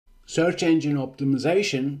Search Engine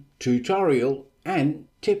Optimization Tutorial and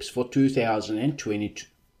Tips for 2022.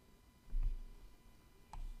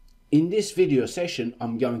 In this video session,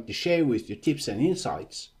 I'm going to share with you tips and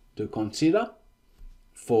insights to consider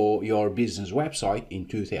for your business website in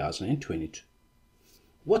 2022.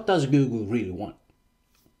 What does Google really want?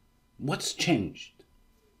 What's changed?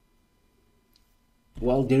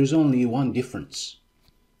 Well, there's only one difference,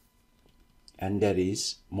 and that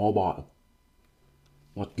is mobile.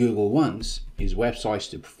 What Google wants is websites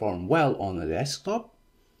to perform well on the desktop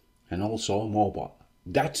and also mobile.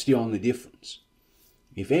 That's the only difference.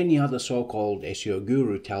 If any other so-called SEO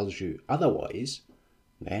guru tells you otherwise,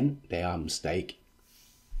 then they are mistaken.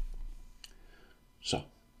 So,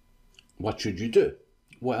 what should you do?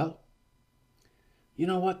 Well, you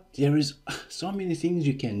know what? There is so many things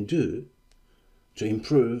you can do to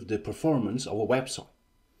improve the performance of a website.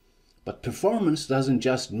 But performance doesn't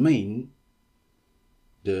just mean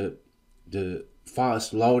the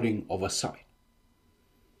fast loading of a site.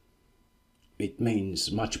 It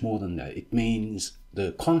means much more than that. It means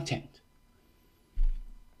the content.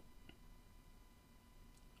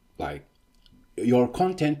 Like your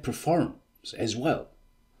content performs as well.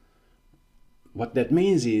 What that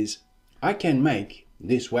means is I can make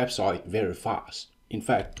this website very fast. In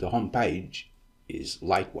fact, the home page is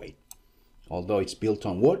lightweight. Although it's built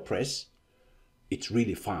on WordPress, it's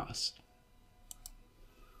really fast.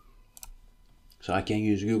 So I can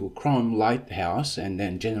use Google Chrome Lighthouse and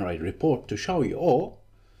then generate a report to show you. Or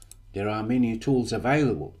there are many tools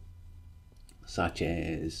available, such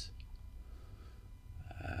as,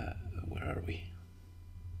 where are we?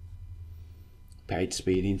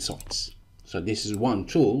 PageSpeed Insights. So this is one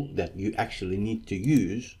tool that you actually need to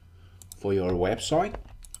use for your website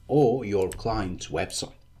or your client's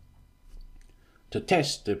website to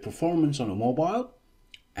test the performance on a mobile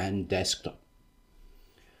and desktop.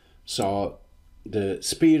 So the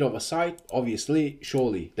speed of a site, obviously,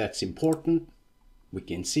 surely that's important. We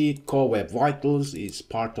can see it. Core Web Vitals is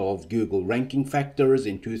part of Google ranking factors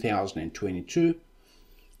in 2022.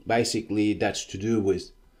 Basically, that's to do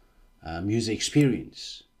with user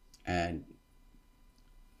experience and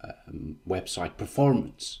website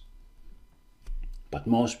performance. But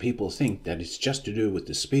most people think that it's just to do with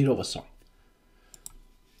the speed of a site.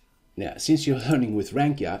 Now, since you're learning with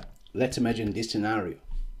RankYa, let's imagine this scenario.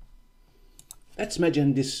 Let's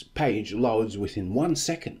imagine this page loads within 1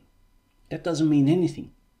 second. That doesn't mean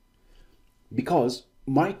anything, because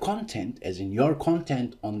my content, as in your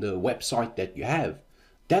content on the website that you have,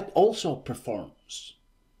 that also performs.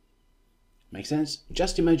 Make sense?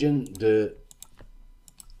 Just imagine the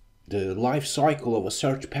life cycle of a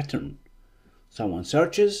search pattern. Someone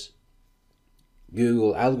searches,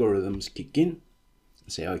 Google algorithms kick in,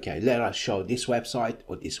 and say, okay, let us show this website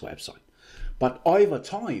or this website. But over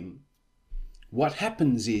time, what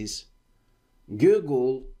happens is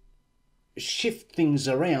Google shift things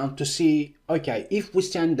around to see, okay, if we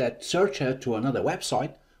send that searcher to another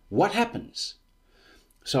website, what happens?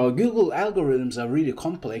 So Google algorithms are really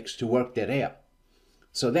complex to work that out.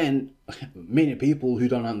 So then many people who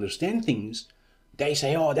don't understand things, they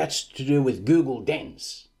say, oh, that's to do with Google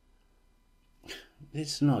dance.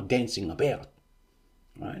 There's no dancing about,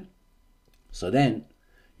 right? So then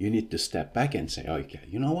you need to step back and say, okay,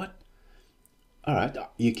 you know what? All right,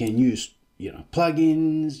 you can use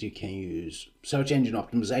plugins, you can use search engine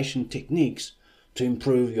optimization techniques to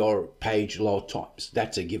improve your page load times.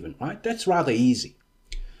 That's a given, right? That's rather easy.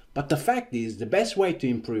 But the fact is, the best way to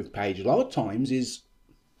improve page load times is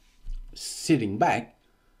sitting back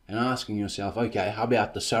and asking yourself, okay, how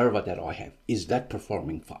about the server that I have? Is that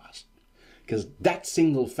performing fast? Because that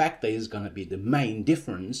single factor is going to be the main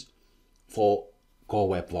difference for Core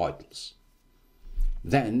Web Vitals.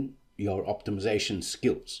 Then your optimization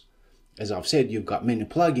skills. As I've said, you've got many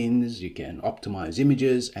plugins, you can optimize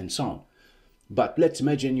images and so on. But let's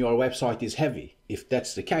imagine your website is heavy. If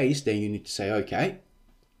that's the case, then you need to say, okay,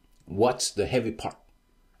 what's the heavy part?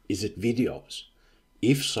 Is it videos?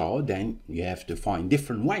 If so, then you have to find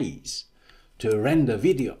different ways to render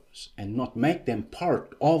videos and not make them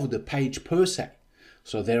part of the page per se.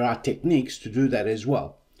 So there are techniques to do that as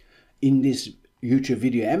well. In this YouTube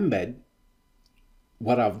video embed,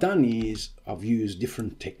 what I've done is I've used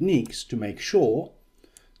different techniques to make sure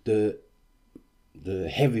the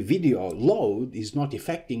heavy video load is not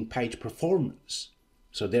affecting page performance.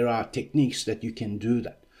 So there are techniques that you can do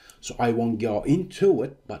that. So I won't go into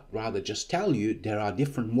it, but rather just tell you there are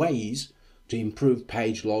different ways to improve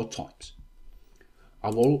page load times.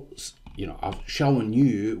 I've shown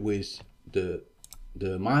you with the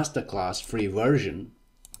masterclass free version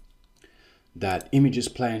that images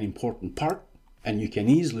play an important part and you can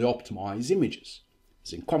easily optimize images,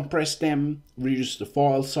 as in compress them, reduce the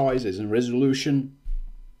file size, as in resolution,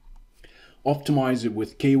 optimize it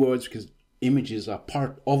with keywords, because images are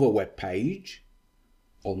part of a web page.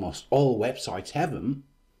 Almost all websites have them,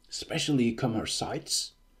 especially e-commerce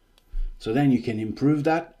sites. So then you can improve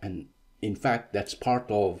that, and in fact that's part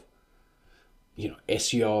of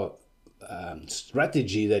SEO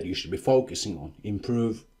strategy that you should be focusing on.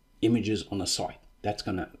 Improve images on a site. That's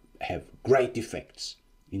gonna have great effects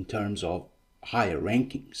in terms of higher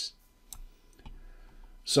rankings.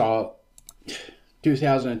 So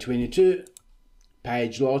 2022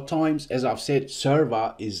 page load times, as I've said,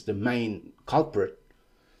 server is the main culprit,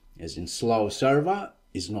 as in slow server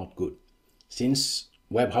is not good. Since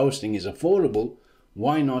web hosting is affordable,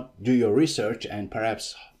 why not do your research and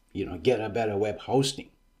perhaps get a better web hosting,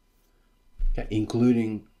 okay,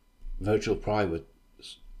 including virtual private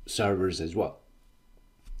servers as well.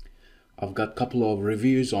 I've got a couple of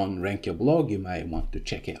reviews on RankYa blog you may want to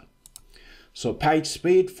check out. So page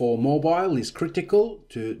speed for mobile is critical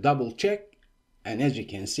to double check, and as you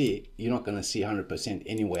can see, you're not going to see 100%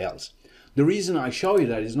 anywhere else. The reason I show you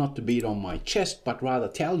that is not to beat on my chest, but rather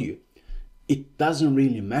tell you it doesn't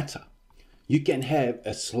really matter. You can have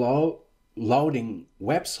a slow loading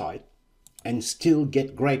website and still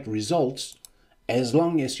get great results, as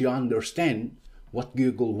long as you understand what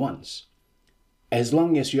Google wants, as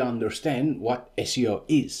long as you understand what SEO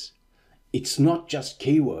is. It's not just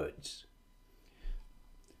keywords.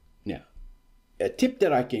 Now, a tip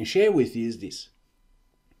that I can share with you is this.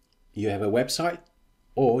 You have a website,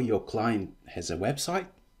 or your client has a website,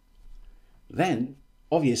 then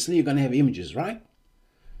obviously you're going to have images, right?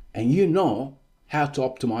 And you know how to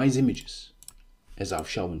optimize images, as I've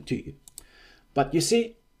shown to you. But you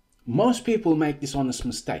see, most people make this honest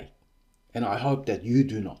mistake, and I hope that you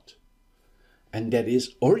do not. And that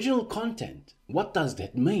is original content. What does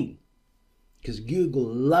that mean? Because Google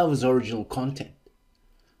loves original content.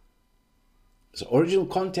 So original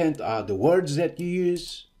content are the words that you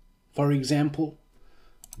use, for example,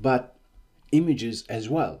 but images as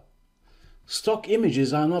well. Stock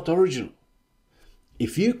images are not original.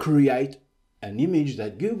 If you create an image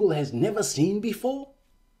that Google has never seen before,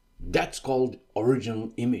 that's called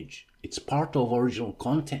original image. It's part of original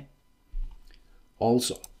content.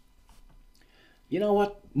 Also, you know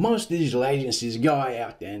what? Most digital agencies go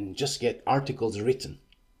out and just get articles written.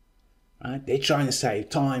 Right? They're trying to save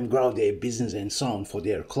time, grow their business and so on for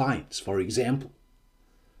their clients, for example.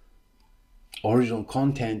 Original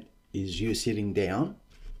content is you sitting down,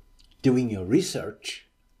 doing your research,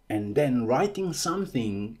 and then writing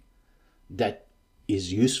something that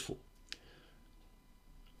is useful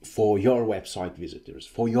for your website visitors,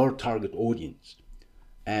 for your target audience.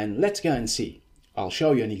 And let's go and see. I'll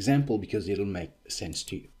show you an example because it'll make sense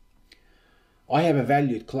to you. I have a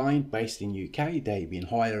valued client based in UK. They've been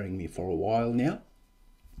hiring me for a while now.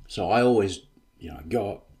 So I always,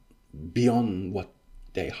 go beyond what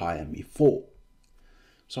they hire me for.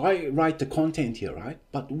 So I write the content here, right?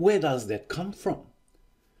 But where does that come from?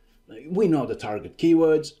 We know the target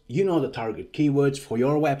keywords. You know the target keywords for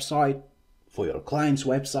your website, for your client's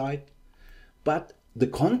website. But the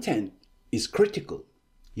content is critical.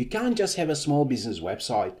 You can't just have a small business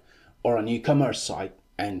website or an e-commerce site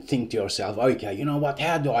and think to yourself, okay, you know what,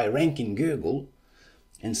 how do I rank in Google?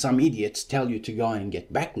 And some idiots tell you to go and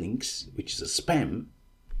get backlinks, which is a spam.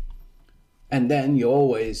 And then you're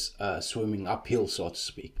always swimming uphill, so to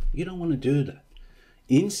speak. You don't want to do that.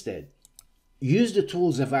 Instead, use the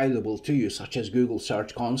tools available to you, such as Google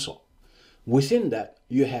Search Console. Within that,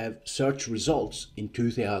 you have search results in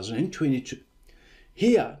 2022.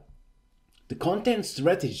 Here, the content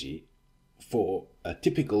strategy for a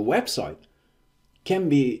typical website can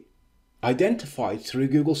be identified through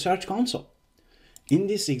Google Search Console. In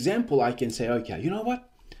this example, I can say, okay, you know what?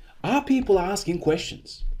 Are people asking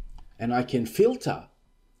questions? And I can filter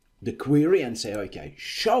the query and say, okay,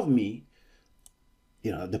 show me,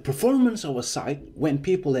 the performance of a site when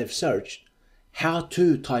people have searched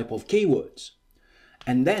how-to type of keywords.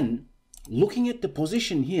 And then looking at the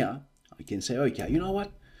position here, I can say, okay, you know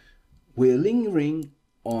what? We're lingering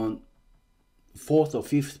on 4th or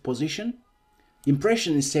 5th position.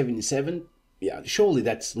 Impression is 77. Yeah, surely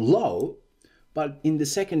that's low. But in the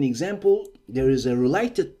second example, there is a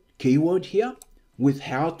related keyword here with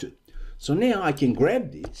how to. So now I can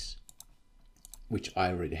grab this, which I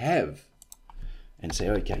already have, and say,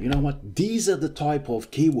 okay, you know what? These are the type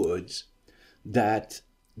of keywords that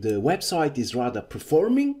the website is rather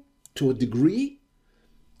performing to a degree.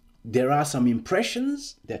 There are some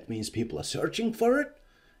impressions. That means people are searching for it.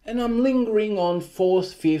 And I'm lingering on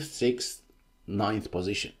 4th, 5th, 6th, 9th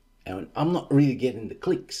position. and I'm not really getting the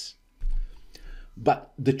clicks.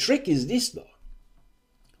 But the trick is this though.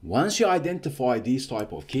 Once you identify these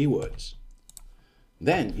type of keywords,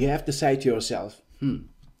 then you have to say to yourself,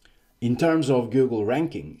 in terms of Google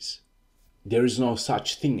rankings, there is no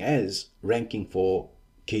such thing as ranking for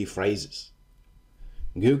key phrases.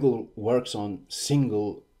 Google works on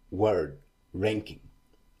single word ranking.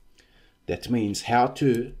 That means how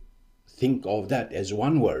to think of that as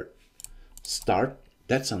one word. Start,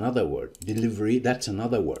 that's another word. Delivery, that's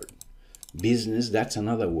another word. Business, that's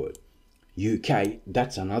another word. UK,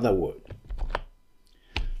 that's another word.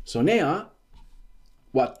 So now,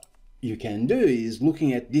 what you can do is,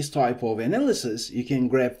 looking at this type of analysis, you can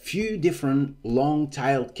grab few different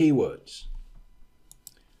long-tailed keywords.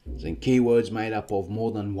 And keywords made up of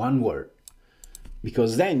more than one word.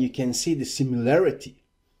 Because then you can see the similarity.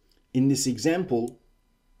 In this example,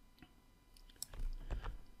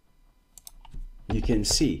 you can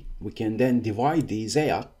see, we can then divide these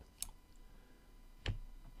out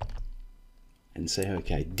and say,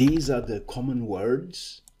 okay, these are the common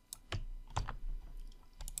words.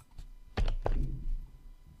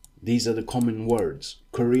 These are the common words.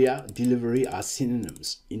 Courier, delivery are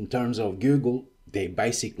synonyms. In terms of Google, they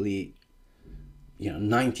basically,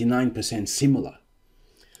 99% similar.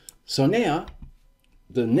 So now,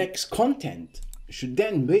 the next content should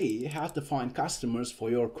then be how to find customers for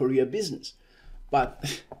your courier business.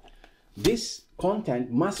 But this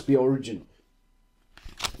content must be original.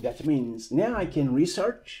 That means now I can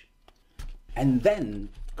research and then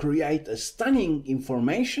create a stunning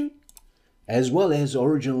information as well as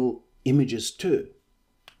original images too.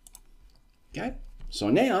 Okay, so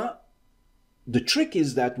now the trick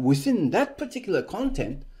is that within that particular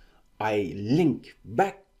content, I link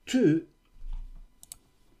back to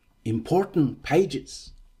important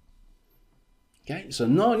pages. Okay, so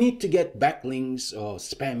no need to get backlinks or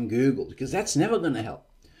spam Google, because that's never going to help.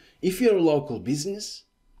 If you're a local business,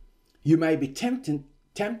 you may be tempted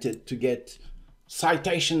to get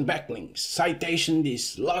citation backlinks, citation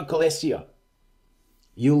this, local SEO.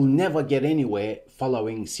 You'll never get anywhere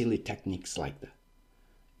following silly techniques like that.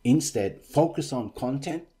 Instead, focus on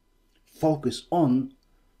content, focus on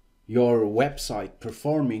your website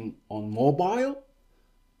performing on mobile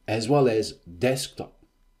as well as desktop.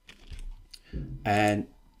 And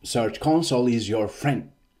Search Console is your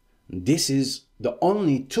friend. This is the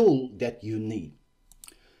only tool that you need.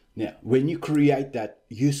 Now, when you create that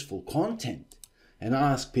useful content and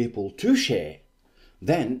ask people to share,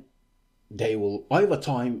 then they will over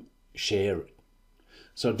time share it.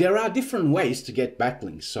 So there are different ways to get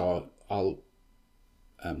backlinks. So I'll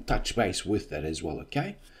touch base with that as well,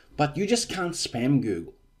 okay? But you just can't spam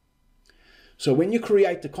Google. So when you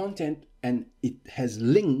create the content and it has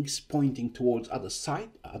links pointing towards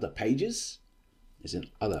other pages, as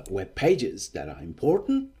in other web pages that are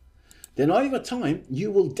important, then over time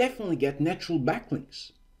you will definitely get natural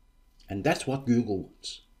backlinks. And that's what Google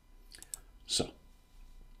wants. So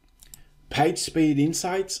page speed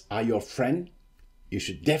insights are your friend. You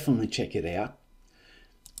should definitely check it out.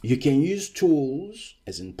 You can use tools,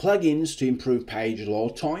 as in plugins, to improve page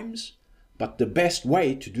load times, but the best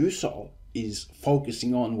way to do so is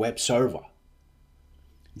focusing on web server.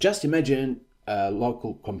 Just imagine a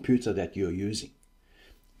local computer that you're using.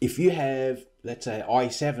 If you have, let's say,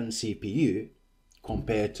 i7 CPU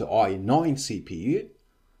compared to i9 CPU,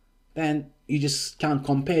 then you just can't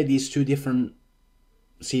compare these two different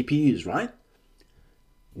CPUs, right?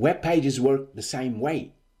 Web pages work the same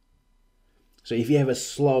way. So if you have a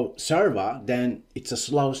slow server, then it's a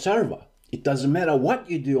slow server. It doesn't matter what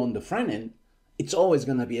you do on the front end, it's always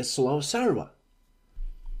going to be a slow server.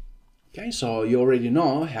 Okay, so you already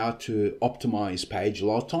know how to optimize page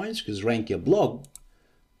load times, because RankYa blog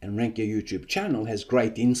and RankYa YouTube channel has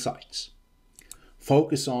great insights.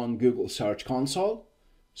 Focus on Google Search Console,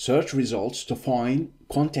 search results to find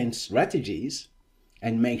content strategies,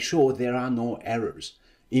 and make sure there are no errors.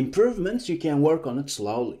 Improvements, you can work on it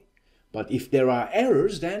slowly. But if there are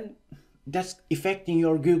errors, then that's affecting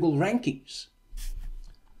your Google rankings.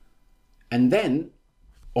 And then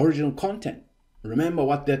original content. Remember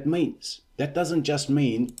what that means. That doesn't just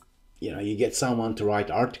mean, you get someone to write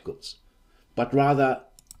articles, but rather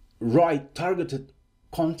write targeted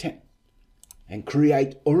content and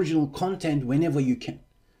create original content whenever you can.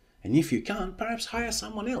 And if you can't, perhaps hire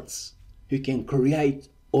someone else who can create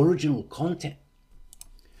original content.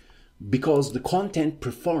 Because the content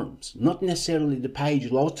performs, not necessarily the page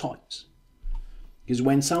load times. Because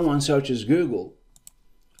when someone searches Google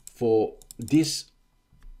for this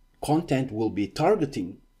content will be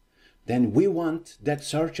targeting, then we want that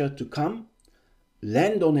searcher to come,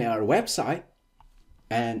 land on our website,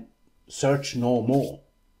 and search no more,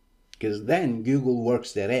 because then Google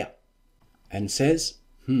works that out and says,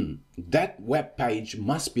 that web page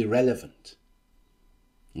must be relevant.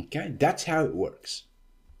 Okay, that's how it works.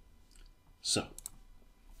 So,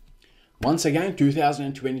 once again,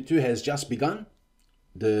 2022 has just begun.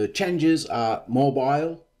 The changes are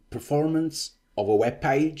mobile performance of a web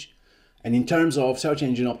page, and in terms of search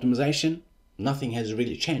engine optimization, nothing has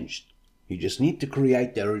really changed. You just need to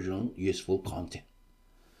create the original useful content.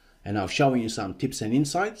 And I've shown you some tips and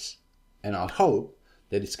insights, and I hope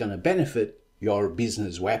that it's going to benefit your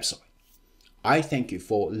business website. I thank you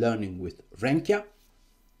for learning with RankYa,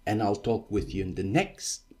 and I'll talk with you in the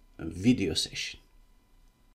next video session.